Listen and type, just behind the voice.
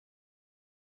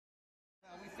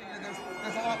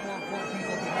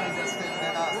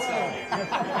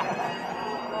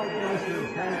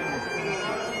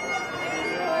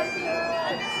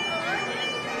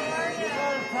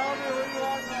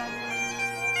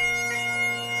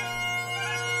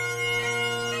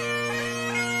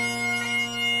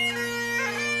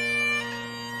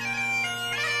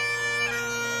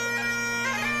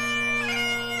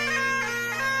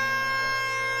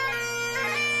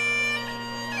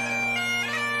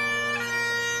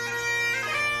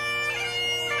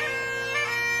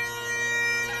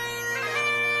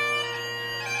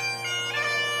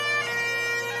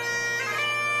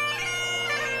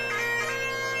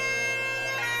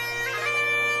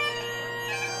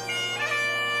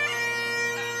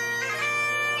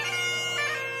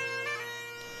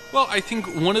Well, I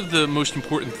think one of the most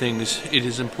important things it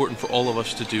is important for all of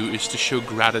us to do is to show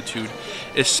gratitude,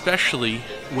 especially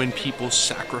when people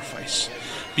sacrifice.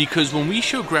 Because when we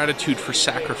show gratitude for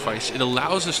sacrifice, it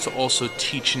allows us to also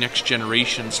teach next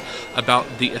generations about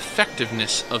the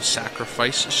effectiveness of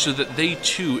sacrifice so that they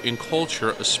too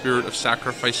enculture a spirit of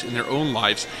sacrifice in their own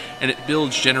lives, and it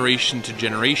builds generation to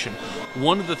generation.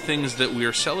 One of the things that we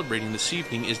are celebrating this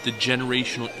evening is the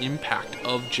generational impact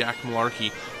of Jack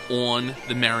Malarkey on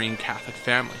the Marian Catholic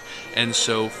family. And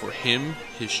so for him,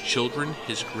 his children,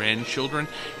 his grandchildren,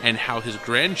 and how his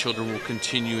grandchildren will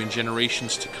continue in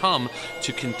generations to come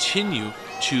to continue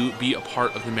to be a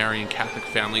part of the Marian Catholic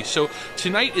family. So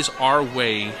tonight is our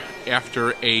way,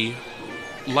 after a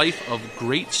life of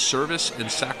great service and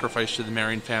sacrifice to the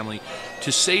Marian family,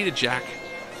 to say to Jack,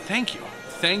 thank you.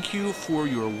 Thank you for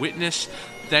your witness.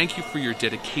 Thank you for your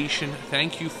dedication.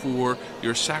 Thank you for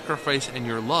your sacrifice and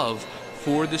your love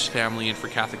for this family and for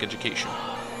Catholic education.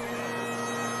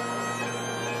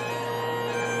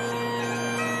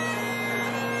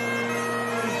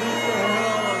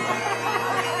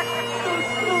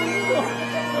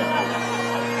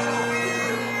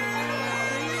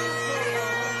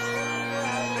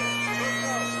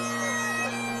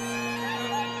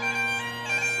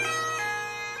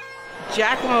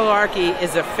 Jack Malarkey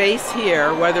is a face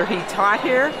here, whether he taught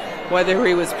here, whether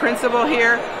he was principal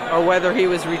here, or whether he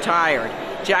was retired.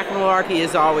 Jack Malarkey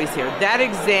is always here. That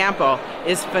example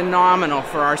is phenomenal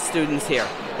for our students here.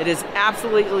 It is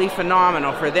absolutely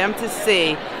phenomenal for them to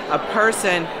see a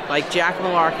person like Jack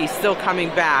Malarkey still coming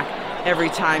back every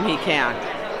time he can.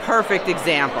 Perfect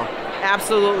example.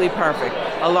 Absolutely perfect.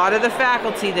 A lot of the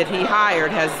faculty that he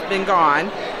hired has been gone.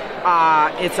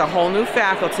 It's a whole new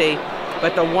faculty,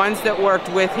 but the ones that worked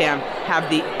with him have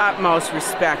the utmost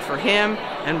respect for him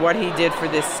and what he did for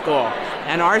this school.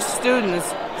 And our students,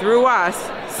 through us,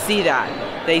 see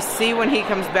that. They see when he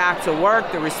comes back to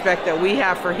work the respect that we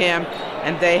have for him,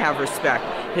 and they have respect.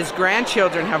 His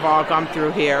grandchildren have all come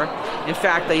through here. In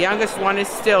fact, the youngest one is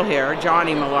still here,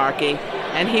 Johnny Malarkey,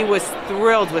 and he was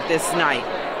thrilled with this night.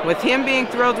 With him being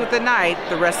thrilled with the night,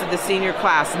 the rest of the senior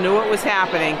class knew what was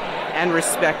happening and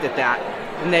respected that.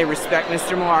 And they respect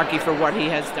Mr. Malarkey for what he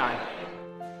has done.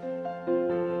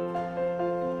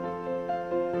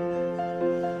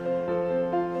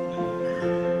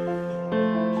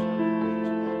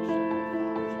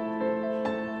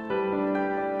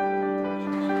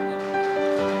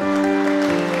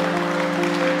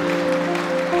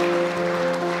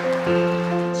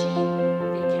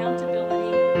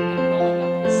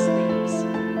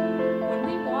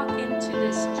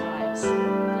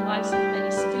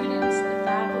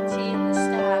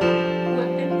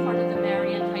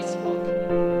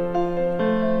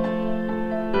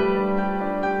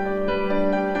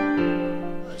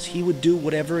 He would do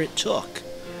whatever it took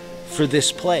for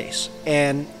this place.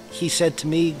 And he said to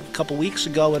me a couple weeks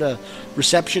ago at a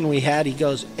reception we had, he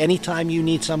goes, anytime you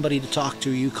need somebody to talk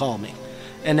to, you call me.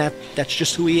 And that's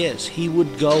just who he is. He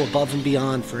would go above and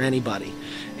beyond for anybody.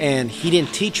 And he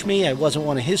didn't teach me, I wasn't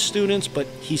one of his students, but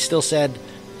he still said,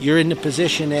 you're in the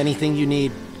position, anything you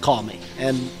need, call me.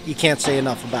 And you can't say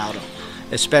enough about him,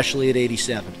 especially at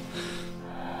 87.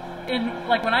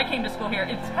 Like when I came to school here,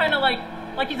 it's kind of like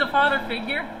he's a father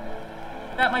figure.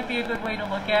 That might be a good way to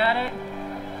look at it.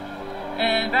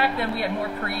 And back then we had more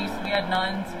priests, we had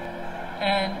nuns,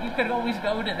 and you could always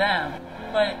go to them.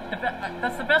 But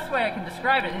that's the best way I can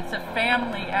describe it. It's a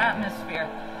family atmosphere.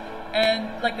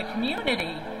 And like the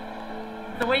community,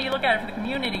 the way you look at it for the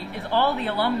community is all the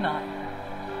alumni.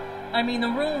 I mean, the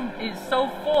room is so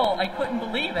full, I couldn't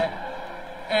believe it.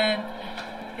 And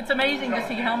it's amazing to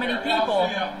see how many people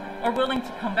are willing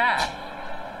to come back.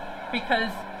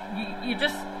 Because you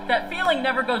just, that feeling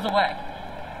never goes away.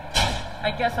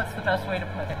 I guess that's the best way to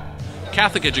put it.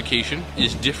 Catholic education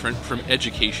is different from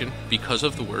education because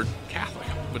of the word Catholic.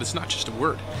 But it's not just a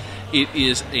word. It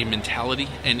is a mentality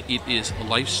and it is a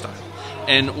lifestyle.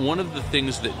 And one of the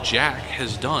things that Jack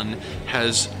has done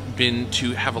has been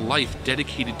to have a life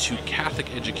dedicated to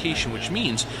Catholic education, which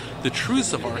means the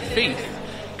truths of our faith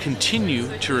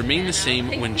continue to remain the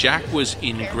same when Jack was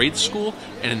in grade school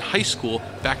and in high school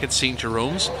back at St.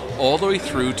 Jerome's, all the way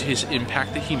through to his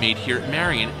impact that he made here at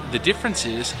Marian. The difference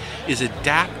is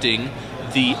adapting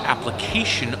the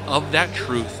application of that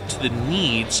truth to the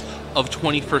needs of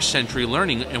 21st century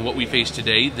learning and what we face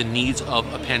today, the needs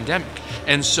of a pandemic.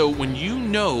 And so when you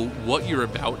know what you're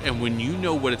about and when you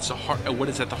know what is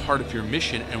at the heart of your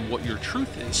mission and what your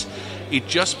truth is, it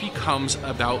just becomes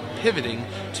about pivoting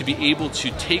to be able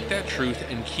to take that truth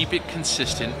and keep it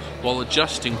consistent while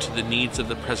adjusting to the needs of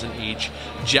the present age.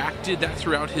 Jack did that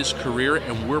throughout his career,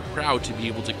 and we're proud to be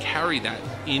able to carry that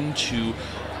into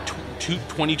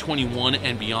 2021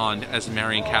 and beyond as a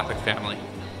Marian Catholic family.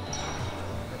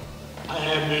 I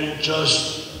am in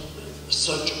just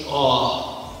such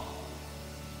awe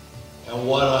at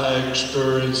what I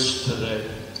experienced today.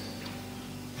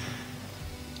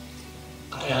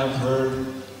 I have heard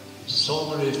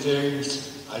so many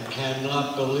things I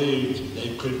cannot believe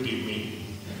they could be me.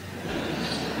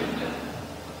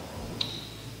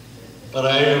 But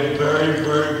I am very,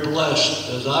 very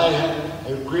blessed as I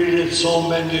have greeted so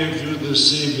many of you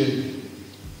this evening.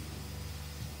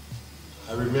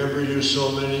 I remember you,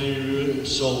 so many of you,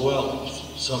 so well.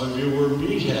 Some of you were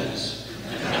meatheads.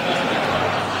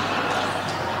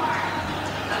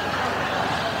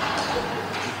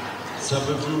 Some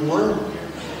of you weren't.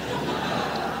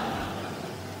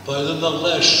 But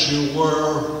nonetheless, you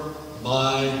were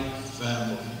my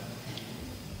family.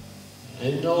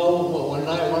 And no, when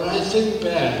I think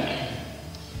back,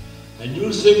 and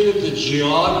you think of the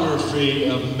geography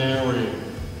of Marian,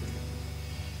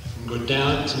 go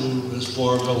down to as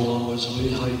far below as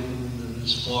Lehighton, and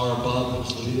as far above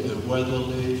as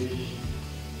Weatherly,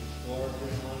 far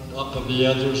down up of the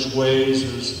other's ways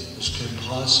as can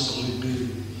possibly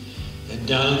be, and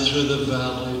down through the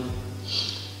valley.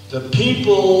 The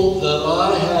people that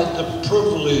I had the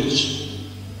privilege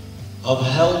of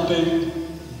helping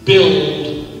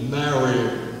build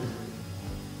Marian.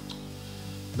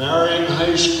 Marian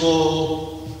High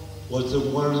School was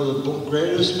one of the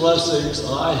greatest blessings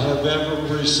I have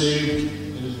ever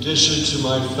received, in addition to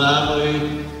my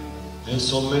family and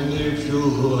so many of you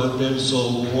who have been so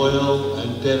loyal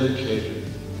and dedicated.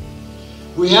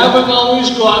 We haven't always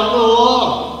gotten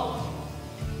along,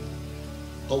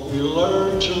 but we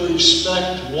learn to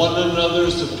respect one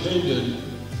another's opinion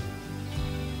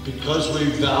because we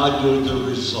value the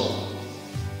result.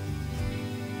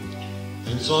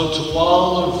 And so to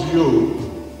all of you,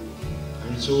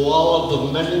 and to all of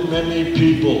the many, many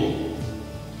people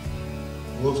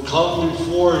who have come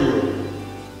before you,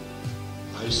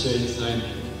 I say thank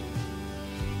you.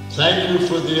 Thank you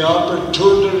for the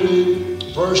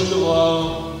opportunity, first of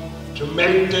all, to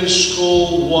make this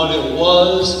school what it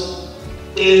was,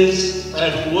 is,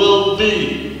 and will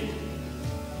be.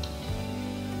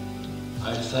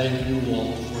 I thank you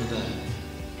all for that.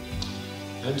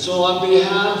 And so on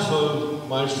behalf of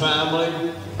my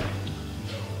family,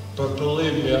 but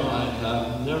believe me, I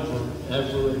have never,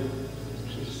 ever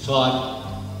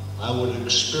thought I would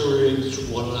experience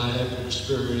what I have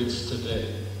experienced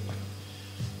today.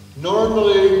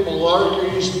 Normally,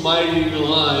 Malarkey's mighty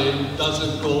line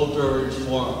doesn't go very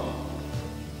far.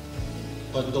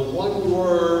 But the one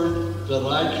word that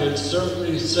I can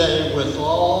certainly say with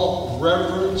all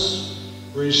reverence,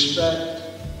 respect,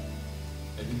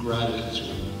 and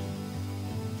gratitude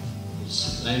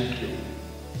is thank you.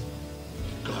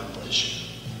 God bless you.